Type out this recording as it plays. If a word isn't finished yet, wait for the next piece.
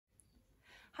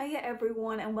Hiya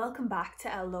everyone and welcome back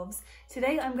to Elle Loves.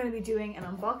 Today I'm going to be doing an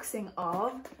unboxing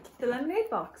of the lemonade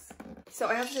box. So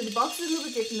I have to say the box is a little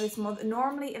bit different this month.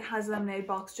 Normally it has lemonade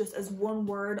box just as one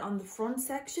word on the front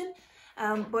section,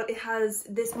 but it has,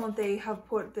 this month they have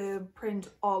put the print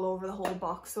all over the whole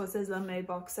box, so it says lemonade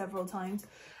box several times.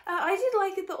 I did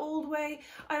like it the old way.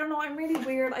 I don't know, I'm really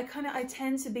weird. I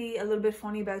tend to be a little bit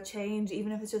funny about change,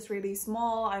 even if it's just really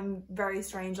small. I'm very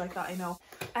strange like that, I know.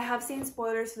 I have seen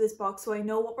spoilers for this box, so I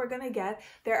know what we're gonna get.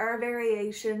 There are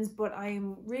variations, but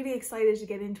I'm really excited to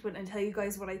get into it and tell you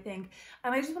guys what I think.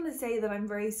 And I just want to say that I'm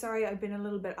very sorry I've been a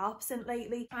little bit absent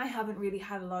lately. I haven't really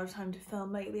had a lot of time to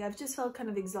film lately. I've just felt kind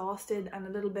of exhausted and a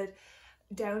little bit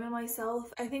down on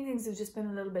myself. I think things have just been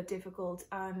a little bit difficult,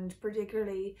 and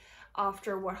particularly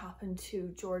after what happened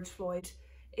to George Floyd,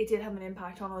 it did have an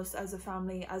impact on us as a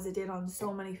family, as it did on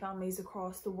so many families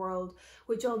across the world,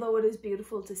 which although it is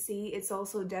beautiful to see, it's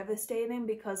also devastating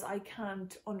because I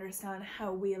can't understand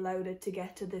how we allowed it to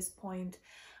get to this point.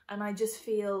 And I just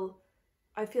feel,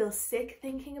 I feel sick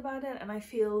thinking about it, and I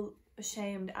feel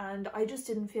ashamed, and I just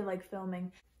didn't feel like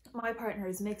filming. My partner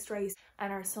is mixed race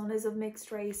and our son is of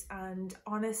mixed race, and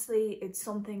honestly it's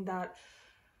something that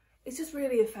it's just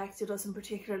really affected us, and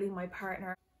particularly my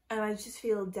partner, and I just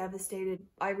feel devastated.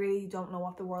 I really don't know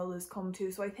what the world has come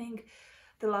to, so I think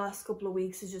the last couple of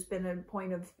weeks has just been a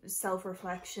point of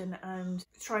self-reflection and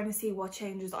trying to see what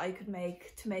changes I could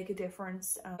make to make a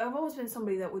difference. I've always been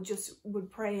somebody that would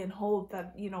pray and hope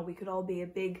that, you know, we could all be a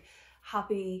big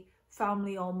happy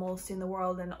family almost in the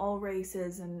world, and all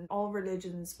races and all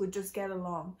religions would just get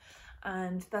along.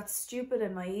 And that's stupid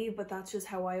and naive, but that's just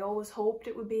how I always hoped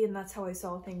it would be, and that's how I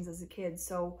saw things as a kid.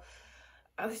 So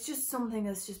it's just something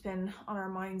that's just been on our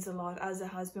minds a lot, as it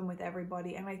has been with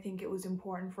everybody, and I think it was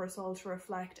important for us all to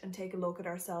reflect and take a look at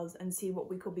ourselves and see what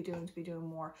we could be doing to be doing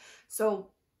more.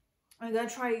 So I'm gonna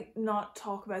try not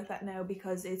talk about that now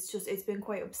because it's been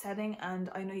quite upsetting, and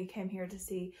I know you came here to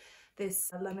see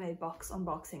this lemonade box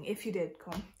unboxing. If you did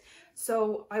come,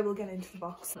 so I will get into the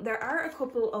box. There are a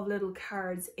couple of little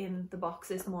cards in the box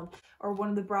this month, or one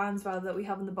of the brands rather that we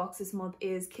have in the box this month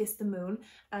is Kiss the Moon,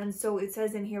 and so it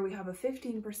says in here we have a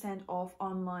 15% off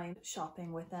online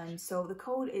shopping with them. So the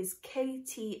code is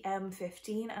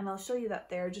KTM15, and I'll show you that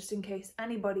there just in case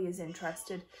anybody is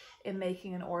interested in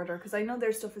making an order, because I know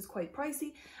their stuff is quite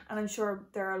pricey and I'm sure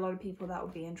there are a lot of people that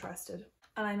would be interested.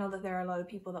 And I know that there are a lot of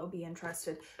people that will be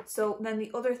interested. So then the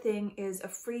other thing is a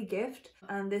free gift,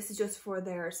 and this is just for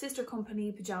their sister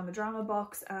company, Pajama Drama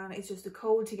Box, and it's just a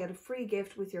code to get a free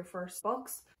gift with your first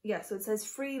box. Yeah, so it says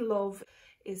free love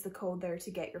is the code there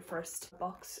to get your first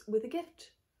box with a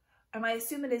gift. And I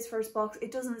assume it is first box.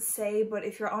 It doesn't say, but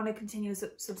if you're on a continuous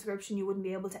subscription, you wouldn't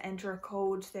be able to enter a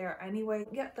code there anyway.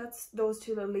 Yeah, that's those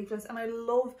two little leaflets. And I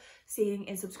love seeing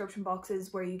in subscription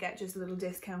boxes where you get just little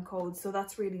discount codes. So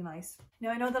that's really nice.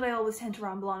 Now, I know that I always tend to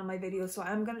ramble on in my videos, so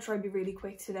I'm going to try to be really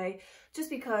quick today, just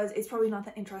because it's probably not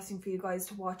that interesting for you guys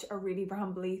to watch a really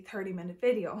rambly 30-minute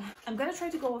video. I'm going to try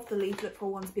to go off the leaflet for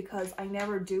once because I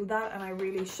never do that, and I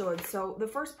really should. So the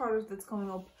first product that's coming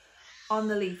up on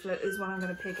the leaflet is what I'm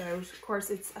going to pick out. Of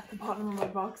course, it's at the bottom of my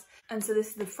box. And so this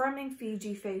is the Firming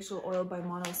Fiji Facial Oil by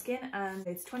Monoskin, and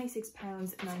it's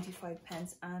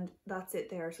 £26.95, and that's it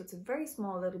there. So it's a very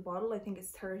small little bottle. I think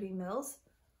it's 30 mils.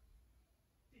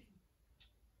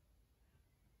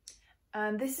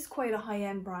 And this is quite a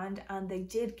high-end brand, and they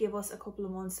did give us a couple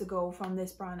of months ago from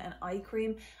this brand an eye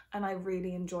cream, and I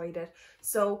really enjoyed it.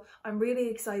 So I'm really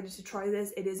excited to try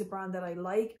this. It is a brand that I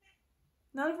like.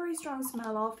 Not a very strong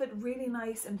smell off it, really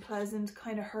nice and pleasant,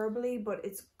 kind of herbally, but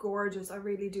it's gorgeous. I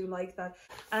really do like that.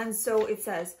 And so it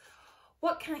says,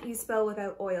 what can't you spell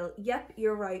without oil? Yep,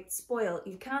 you're right, spoil.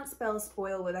 You can't spell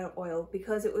spoil without oil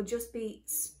because it would just be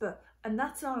sp, and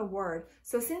that's not a word.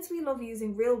 So since we love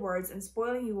using real words and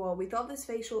spoiling you all, we thought this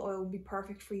facial oil would be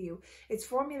perfect for you. It's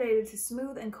formulated to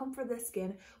smooth and comfort the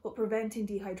skin while preventing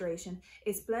dehydration.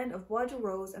 Its blend of bois de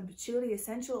rose and patchouli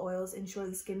essential oils ensure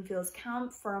the skin feels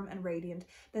calm, firm and radiant.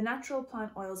 The natural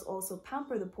plant oils also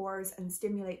pamper the pores and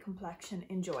stimulate complexion.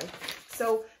 Enjoy.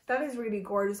 So that is really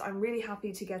gorgeous. I'm really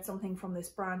happy to get something from this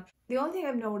brand. The only thing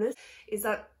I've noticed is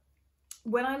that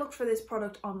when I looked for this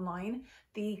product online,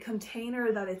 the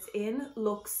container that it's in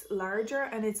looks larger,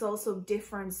 and it's also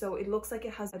different. So it looks like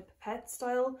it has a pipette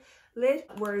style lid,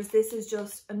 whereas this is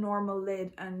just a normal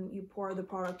lid and you pour the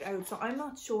product out. So I'm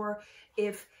not sure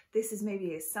if this is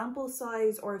maybe a sample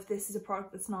size or if this is a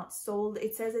product that's not sold.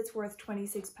 It says it's worth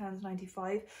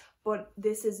 £26.95, but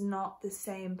this is not the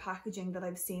same packaging that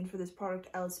I've seen for this product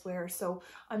elsewhere. So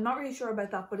I'm not really sure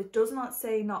about that, but it does not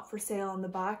say not for sale on the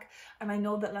back. And I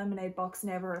know that Lemonade Box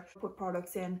never put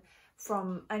products in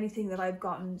from anything that I've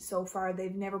gotten so far.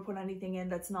 They've never put anything in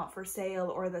that's not for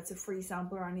sale or that's a free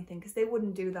sample or anything, because they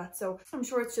wouldn't do that. So I'm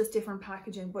sure it's just different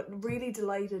packaging, but really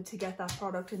delighted to get that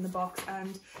product in the box.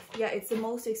 And yeah, it's the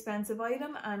most expensive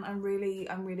item, and I'm really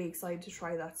excited to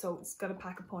try that. So it's gonna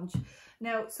pack a punch.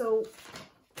 Now, so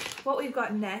what we've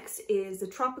got next is the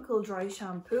Tropical Dry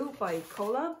Shampoo by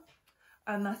Colab,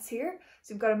 and that's here.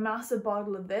 So we've got a massive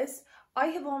bottle of this. I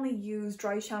have only used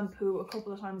dry shampoo a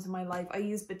couple of times in my life. I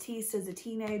used Batiste as a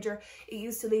teenager. It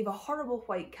used to leave a horrible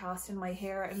white cast in my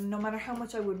hair, and no matter how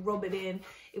much I would rub it in,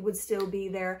 it would still be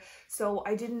there. So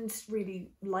I didn't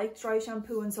really like dry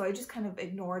shampoo, and so I just kind of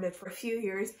ignored it for a few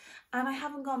years, and I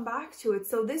haven't gone back to it.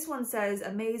 So this one says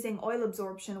amazing oil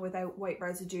absorption without white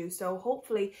residue. So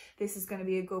hopefully this is going to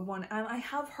be a good one, and I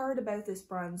have heard about this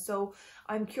brand, so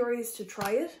I'm curious to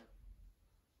try it.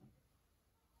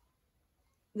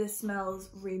 This smells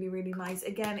really nice.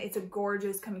 Again, it's a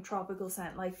gorgeous kind of tropical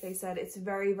scent. Like they said, it's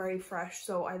very fresh,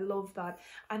 so I love that.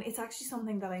 And it's actually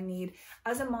something that I need.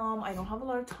 As a mom, I don't have a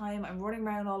lot of time. I'm running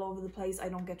around all over the place. I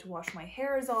don't get to wash my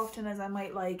hair as often as I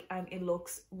might like, and it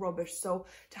looks rubbish. So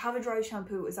to have a dry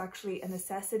shampoo is actually a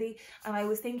necessity. And I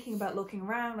was thinking about looking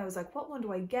around. I was like, what one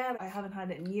do I get? I haven't had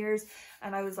it in years,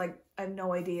 and I was like, I have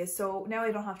no idea. So now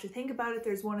I don't have to think about it.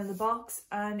 There's one in the box,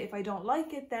 and if I don't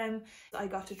like it, then I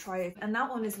got to try it. And that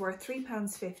one is worth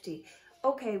 £3.50.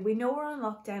 Okay, we know we're on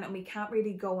lockdown and we can't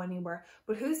really go anywhere,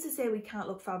 but who's to say we can't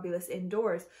look fabulous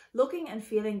indoors? Looking and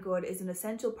feeling good is an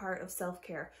essential part of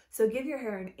self-care. So give your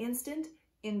hair an instant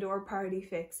indoor party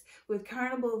fix with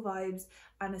carnival vibes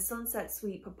and a sunset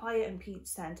sweet papaya and peach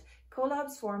scent.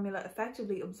 Colab's formula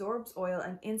effectively absorbs oil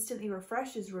and instantly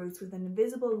refreshes roots with an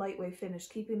invisible lightweight finish,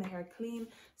 keeping the hair clean,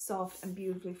 soft and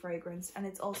beautifully fragranced. And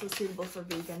it's also suitable for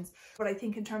vegans. But I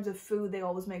think in terms of food, they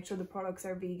always make sure the products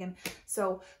are vegan.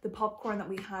 So the popcorn that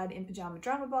we had in Pajama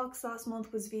Drama Box last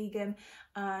month was vegan,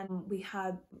 and we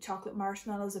had chocolate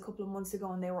marshmallows a couple of months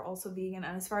ago and they were also vegan.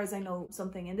 And as far as I know,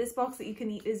 something in this box that you can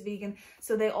eat is vegan.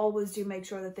 So they always do make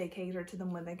sure that they cater to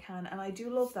them when they can. And I do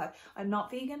love that. I'm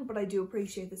not vegan, but I do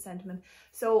appreciate the sentiment.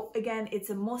 So again,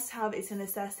 it's a must-have, it's a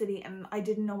necessity, and I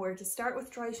didn't know where to start with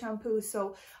dry shampoo,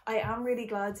 so I am really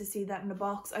glad to see that in a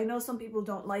box. I know some people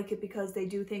don't like it because they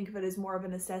do think of it as more of a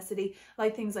necessity,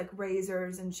 like things like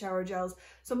razors and shower gels.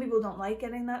 Some people don't like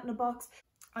getting that in a box.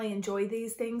 I enjoy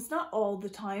these things, not all the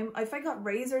time. If I got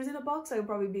razors in a box, I would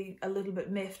probably be a little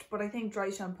bit miffed, but I think dry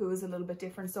shampoo is a little bit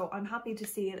different, so I'm happy to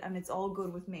see it and it's all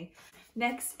good with me.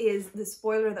 Next is the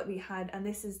spoiler that we had, and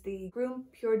this is the Groom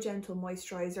Pure Gentle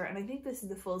Moisturizer, and I think this is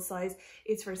the full size.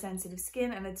 It's for sensitive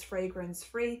skin and it's fragrance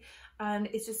free, and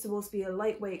it's just supposed to be a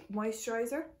lightweight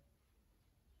moisturizer.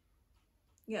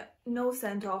 Yeah, no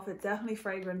scent off it, definitely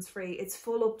fragrance free. It's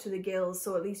full up to the gills,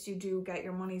 so at least you do get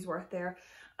your money's worth there.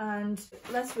 And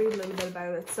let's read a little bit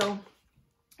about it. So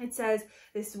it says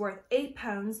this is worth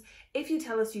 £8. If you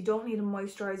tell us you don't need a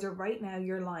moisturizer right now,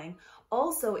 you're lying.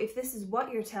 Also, if this is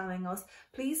what you're telling us,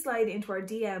 please slide into our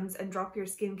DMs and drop your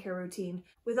skincare routine.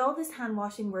 With all this hand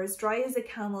washing, we're as dry as a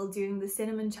camel doing the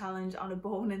cinnamon challenge on a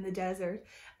bone in the desert.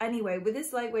 Anyway, with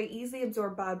this lightweight, easily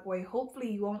absorbed bad boy,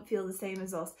 hopefully you won't feel the same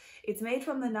as us. It's made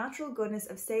from the natural goodness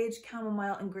of sage,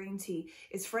 chamomile and green tea.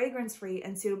 It's fragrance free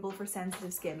and suitable for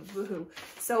sensitive skin. Woohoo.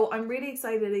 So I'm really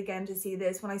excited again to see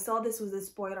this. When I saw this was a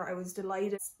spoiler, I was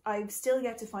delighted. I've still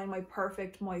yet to find my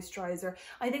perfect moisturizer.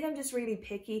 I think I'm just really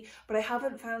picky, but I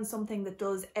haven't found something that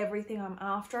does everything I'm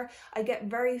after. I get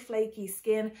very flaky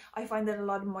skin. I find that a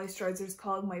lot of moisturizers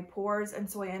clog my pores, and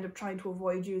so I end up trying to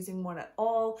avoid using one at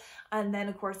all. And then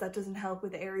of course that doesn't help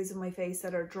with the areas of my face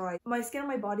that are dry. My skin on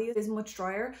my body is much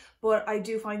drier, but I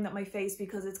do find that my face,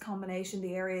 because it's combination,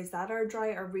 the areas that are dry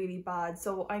are really bad.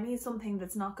 So I need something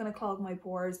that's not going to clog my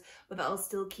pores, but that'll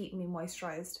still keep me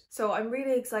moisturized. So I'm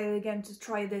really excited again to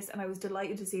try this, and I was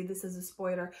delighted to see this as a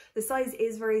spoiler. The size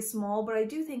is very small, but I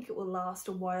do think it will last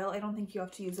a while. I don't think you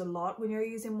have to use a lot when you're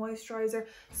using moisturizer,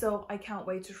 so I can't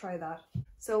wait to try that.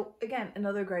 So again,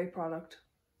 another great product.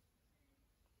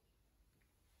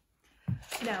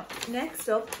 Now, next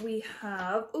up we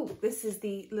have, oh, this is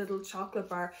the little chocolate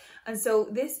bar. And so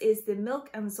this is the Milk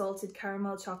and Salted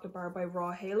Caramel Chocolate Bar by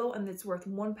Raw Halo, and it's worth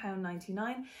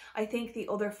 £1.99. I think the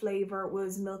other flavour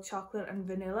was milk chocolate and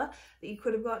vanilla that you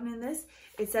could have gotten in this.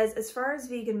 It says, as far as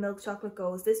vegan milk chocolate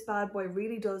goes, this bad boy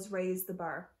really does raise the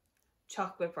bar.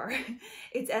 Chocolate bar.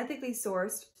 It's ethically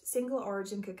sourced, single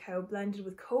origin cacao blended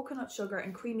with coconut sugar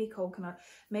and creamy coconut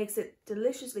makes it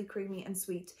deliciously creamy and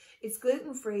sweet. It's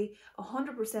gluten-free,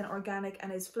 100% organic,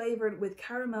 and is flavoured with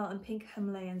caramel and pink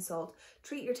Himalayan salt.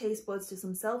 Treat your taste buds to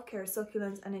some self-care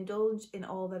succulents and indulge in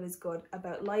all that is good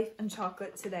about life and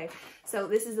chocolate today. So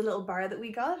this is a little bar that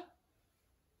we got.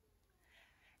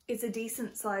 it's a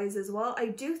decent size as well. I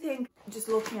do think, just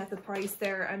looking at the price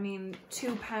there, I mean,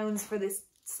 £2 for this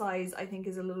size I think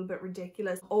is a little bit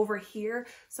ridiculous. Over here,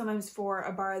 sometimes for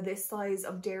a bar this size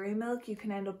of dairy milk, you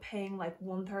can end up paying like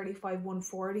 135,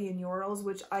 140 in euros,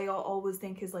 which I always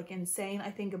think is like insane. I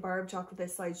think a bar of chocolate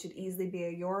this size should easily be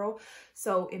 €1.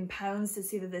 So in pounds, to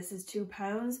see that this is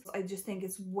 £2, I just think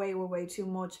it's way too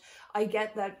much. I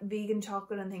get that vegan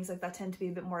chocolate and things like that tend to be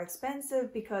a bit more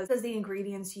expensive because of the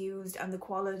ingredients used and the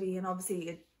quality, and obviously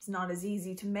it's not as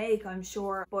easy to make, I'm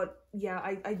sure. But yeah,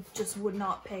 I just would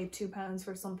not pay £2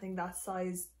 for something that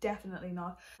size, definitely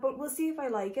not. But we'll see if I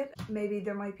like it. Maybe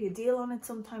there might be a deal on it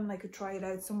sometime and I could try it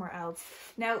out somewhere else.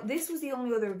 Now, this was the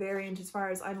only other variant as far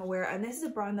as I'm aware, and this is a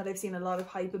brand that I've seen a lot of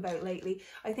hype about lately.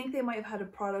 I think they might have had a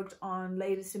product on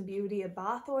Latest in Beauty, a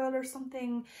bath oil or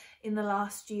something in the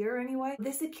last year anyway.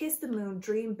 This is Kiss the Moon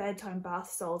Dream Bedtime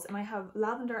Bath Salts, and I have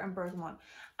lavender and bergamot.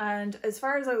 And as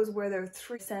far as I was aware, there were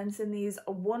 3 scents in these.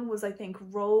 One was, I think,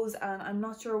 rose, and I'm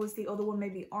not sure was the other one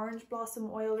maybe orange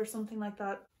blossom oil or something like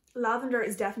that. Lavender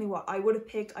is definitely what I would have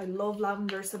picked. I love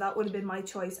lavender, so that would have been my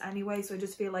choice anyway. So I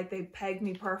just feel like they pegged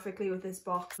me perfectly with this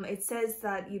box. It says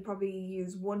that you probably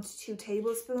use 1 to 2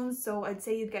 tablespoons. So I'd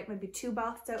say you'd get maybe 2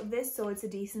 baths out of this. So it's a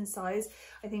decent size.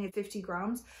 I think it's 50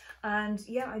 grams. And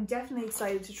yeah, I'm definitely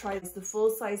excited to try this. The full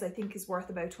size I think is worth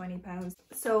about £20.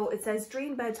 So it says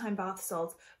Dream Bedtime Bath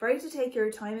Salts, ready to take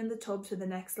your time in the tub to the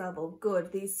next level.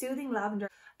 Good. These soothing lavender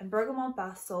and bergamot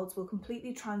bath salts will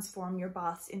completely transform your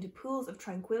baths into pools of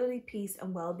tranquility, peace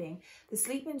and well-being. The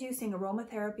sleep-inducing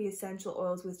aromatherapy essential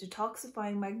oils with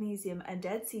detoxifying magnesium and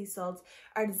Dead Sea salts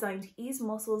are designed to ease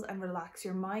muscles and relax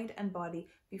your mind and body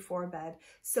before bed.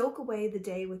 Soak away the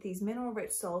day with these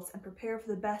mineral-rich salts and prepare for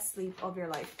the best sleep of your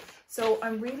life. So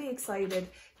I'm really excited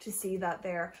to see that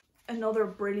there. Another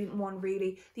brilliant one,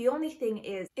 really. The only thing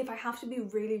is, if I have to be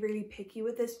really picky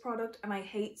with this product, and I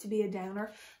hate to be a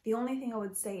downer, the only thing I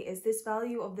would say is this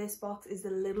value of this box is a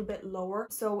little bit lower.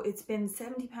 So it's been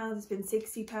 £70, it's been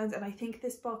 £60, and I think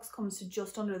this box comes to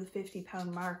just under the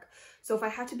 £50 mark. So if I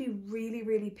had to be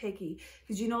really picky,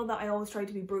 because you know that I always try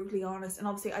to be brutally honest, and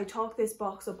obviously I talk this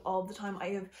box up all the time. I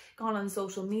have gone on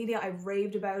social media, I've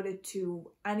raved about it to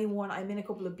anyone. I'm in a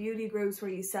couple of beauty groups where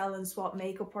you sell and swap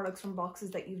makeup products from boxes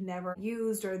that you've never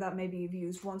used, or that maybe you've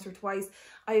used once or twice.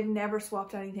 I've never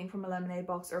swapped anything from a Lemonade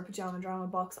box or a Pajama Drama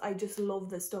box. I just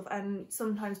love this stuff, and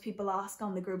sometimes people ask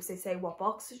on the groups, they say, what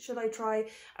box should I try?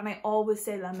 And I always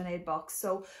say Lemonade box.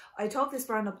 So I talk this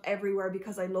brand up everywhere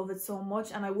because I love it so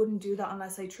much, and I wouldn't do that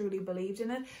unless I truly believed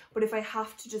in it. But if I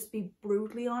have to just be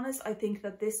brutally honest, I think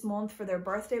that this month for their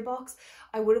birthday box,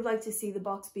 I would have liked to see the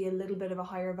box be a little bit of a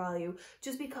higher value,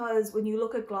 just because when you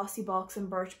look at Glossy Box and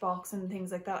Birchbox and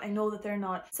things like that, I know that they're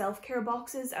not self-care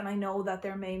boxes, and I know that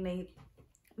they're mainly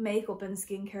makeup and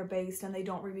skincare based and they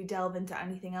don't really delve into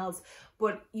anything else.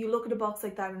 But you look at a box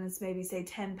like that and it's maybe say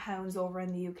 £10 over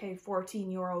in the UK,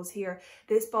 €14 here.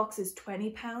 This box is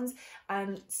 £20,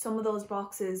 and some of those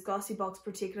boxes, Glossy Box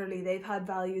particularly, they've had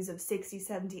values of 60,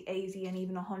 70, 80 and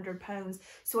even £100.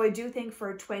 So I do think for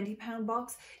a £20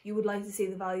 box you would like to see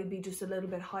the value be just a little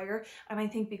bit higher, and I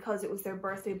think because it was their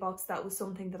birthday box, that was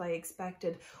something that I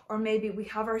expected. Or maybe we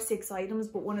have our 6 items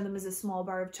but one of them is a small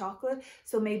bar of chocolate,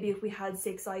 so maybe if we had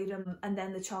 6 items and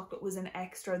then the chocolate was an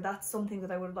extra, that's something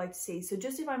that I would like to see. So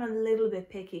just if I'm a little bit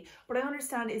picky, but I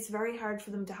understand it's very hard for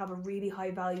them to have a really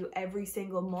high value every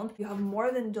single month. You have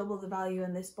more than double the value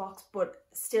in this box, but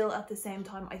still at the same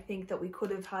time I think that we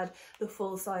could have had the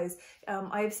full size.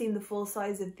 I've seen the full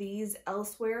size of these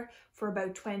elsewhere for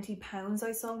about £20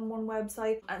 I saw on one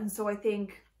website, and so I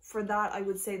think for that I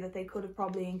would say that they could have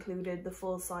probably included the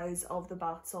full size of the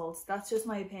bath salts. That's just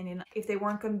my opinion. If they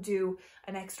weren't going to do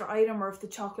an extra item, or if the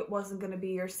chocolate wasn't going to be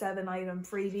your 7-item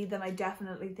freebie, then I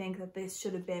definitely think that this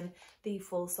should have been the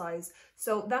full size.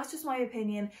 So that's just my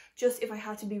opinion. Just if I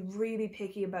had to be really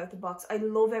picky about the box, I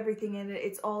love everything in it.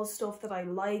 It's all stuff that I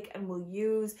like and will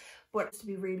use, but to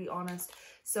be really honest.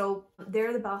 So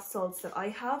they're the bath salts that I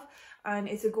have, and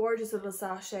it's a gorgeous little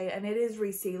sachet and it is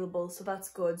resealable, so that's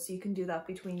good. So you can do that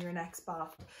between your next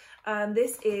bath. And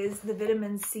this is the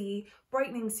Vitamin C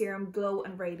Brightening Serum Glow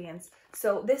and Radiance.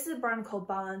 So this is a brand called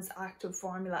Balance Active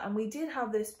Formula, and we did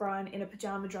have this brand in a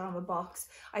Pajama Drama box.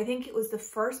 I think it was the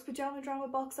first Pajama Drama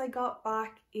box I got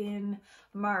back in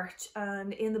March,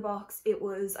 and in the box it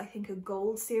was, I think, a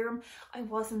gold serum. I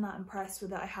wasn't that impressed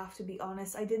with it, I have to be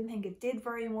honest. I didn't think it did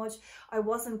very much. I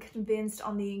wasn't convinced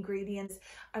on the ingredients,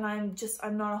 and I'm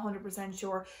not 100%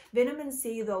 sure. Vitamin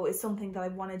C though is something that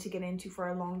I've wanted to get into for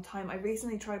a long time. I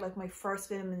recently tried like like my first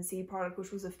vitamin C product,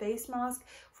 which was a face mask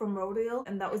from Rodial,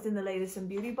 and that was in the Latest in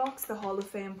Beauty box, the Hall of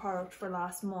Fame product for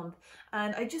last month.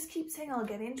 And I just keep saying I'll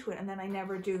get into it and then I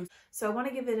never do. So I want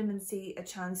to give vitamin C a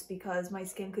chance because my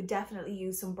skin could definitely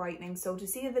use some brightening. So to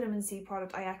see a vitamin C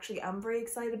product I actually am very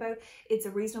excited about. It's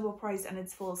a reasonable price and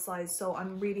it's full size, so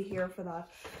I'm really here for that.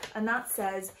 And that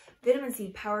says Vitamin C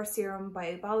Power Serum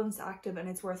by Balance Active, and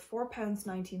it's worth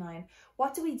 £4.99.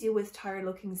 What do we do with tired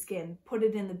looking skin? Put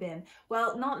it in the bin.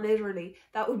 Well, not literally,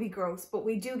 that would be gross, but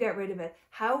we do get rid of it.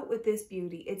 How? With this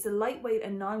beauty. It's a lightweight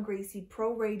and non-greasy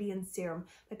Pro Radiance serum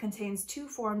that contains 2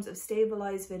 forms of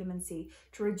stabilized vitamin C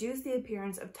to reduce the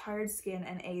appearance of tired skin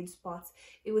and age spots.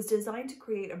 It was designed to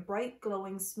create a bright,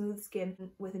 glowing, smooth skin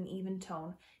with an even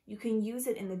tone. You can use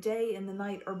it in the day, in the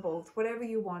night, or both. Whatever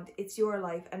you want. It's your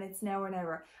life and it's now or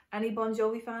never. Any Bon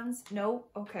Jovi fans? No?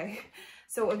 Okay.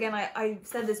 So again, I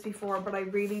said this before, but I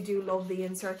really do love the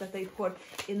insert that they put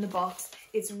in the box.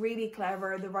 It's really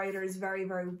clever. The writer is very,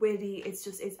 very witty. It's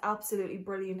absolutely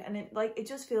brilliant. And it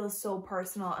just feels so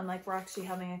personal and like we're actually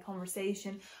having a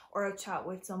conversation or a chat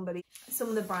with somebody. Some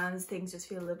of the brands things just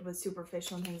feel a little bit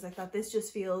superficial and things like that. This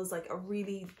just feels like a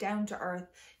really down-to-earth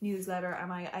newsletter,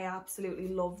 and I absolutely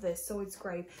love this, so it's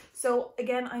great. So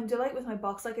again, I'm delighted with my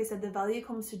box. Like I said, the value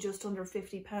comes to just under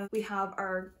 £50. We have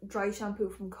our dry shampoo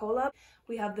from Colab.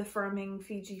 We have the firming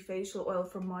Fiji facial oil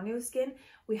from Monoskin.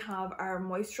 We have our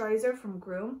moisturizer from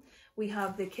Groom. We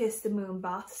have the Kiss the Moon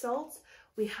bath salts.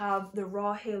 We have the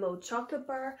Raw Halo chocolate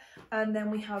bar, and then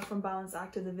we have from Balance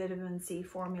Active the vitamin C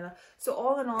formula. So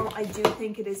all in all, I do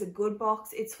think it is a good box.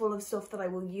 It's full of stuff that I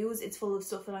will use. It's full of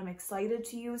stuff that I'm excited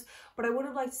to use, but I would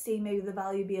have liked to see maybe the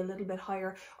value be a little bit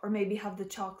higher, or maybe have the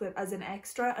chocolate as an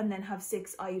extra and then have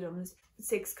 6 items,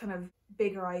 6 kind of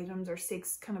bigger items, or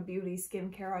 6 kind of beauty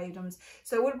skincare items.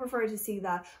 So I would have preferred to see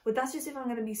that, but that's just if I'm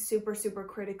going to be super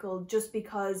critical, just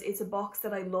because it's a box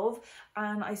that I love,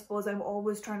 and I suppose I'm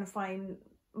always trying to find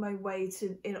my way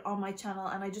to it on my channel,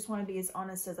 and I just want to be as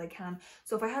honest as I can.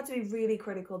 So if I had to be really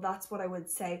critical, that's what I would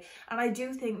say. And I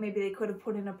do think maybe they could have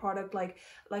put in a product like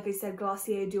I said,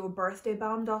 Glossier do a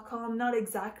birthdaybalm.com, not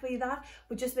exactly that,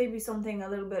 but just maybe something a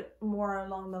little bit more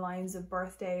along the lines of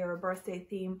birthday or a birthday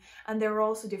theme. And there are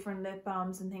also different lip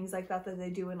balms and things like that they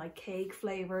do in like cake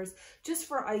flavors, just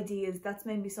for ideas. That's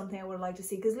maybe something I would like to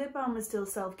see, because lip balm is still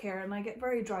self-care and I get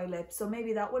very dry lips, so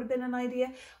maybe that would have been an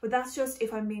idea. But that's just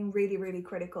if I'm being really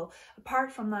critical.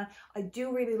 Apart from that, I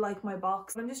do really like my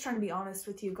box. I'm just trying to be honest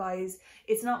with you guys.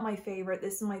 It's not my favorite.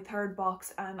 This is my 3rd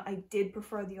box, and I did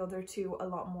prefer the other 2 a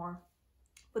lot more.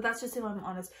 But that's just if I'm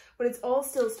honest. But it's all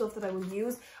still stuff that I will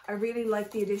use. I really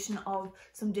like the addition of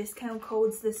some discount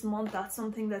codes this month. That's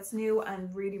something that's new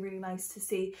and really nice to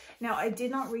see. Now, I did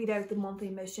not read out the monthly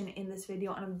mission in this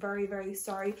video, and I'm very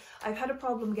sorry. I've had a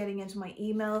problem getting into my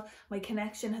email. My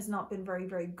connection has not been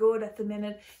very good at the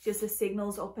minute. Just the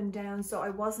signals up and down. So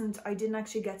I didn't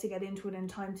actually get into it in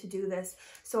time to do this.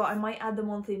 So I might add the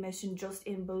monthly mission just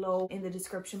in below in the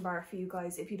description bar for you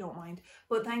guys, if you don't mind.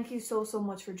 But thank you so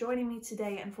much for joining me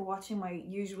today and for watching my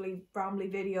usually rambly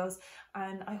videos,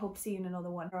 and I hope to see you in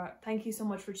another one. Thank you so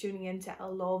much for tuning in to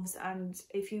Elle Loves, and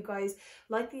if you guys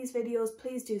like these videos,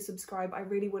 please do subscribe. I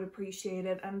really would appreciate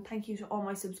it, and thank you to all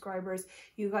my subscribers.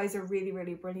 You guys are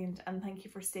really brilliant, and thank you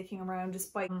for sticking around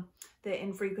despite the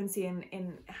infrequency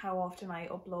in how often I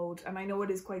upload, and I know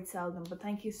it is quite seldom, but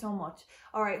thank you so much.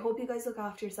 All right, hope you guys look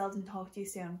after yourselves and talk to you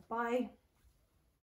soon. Bye.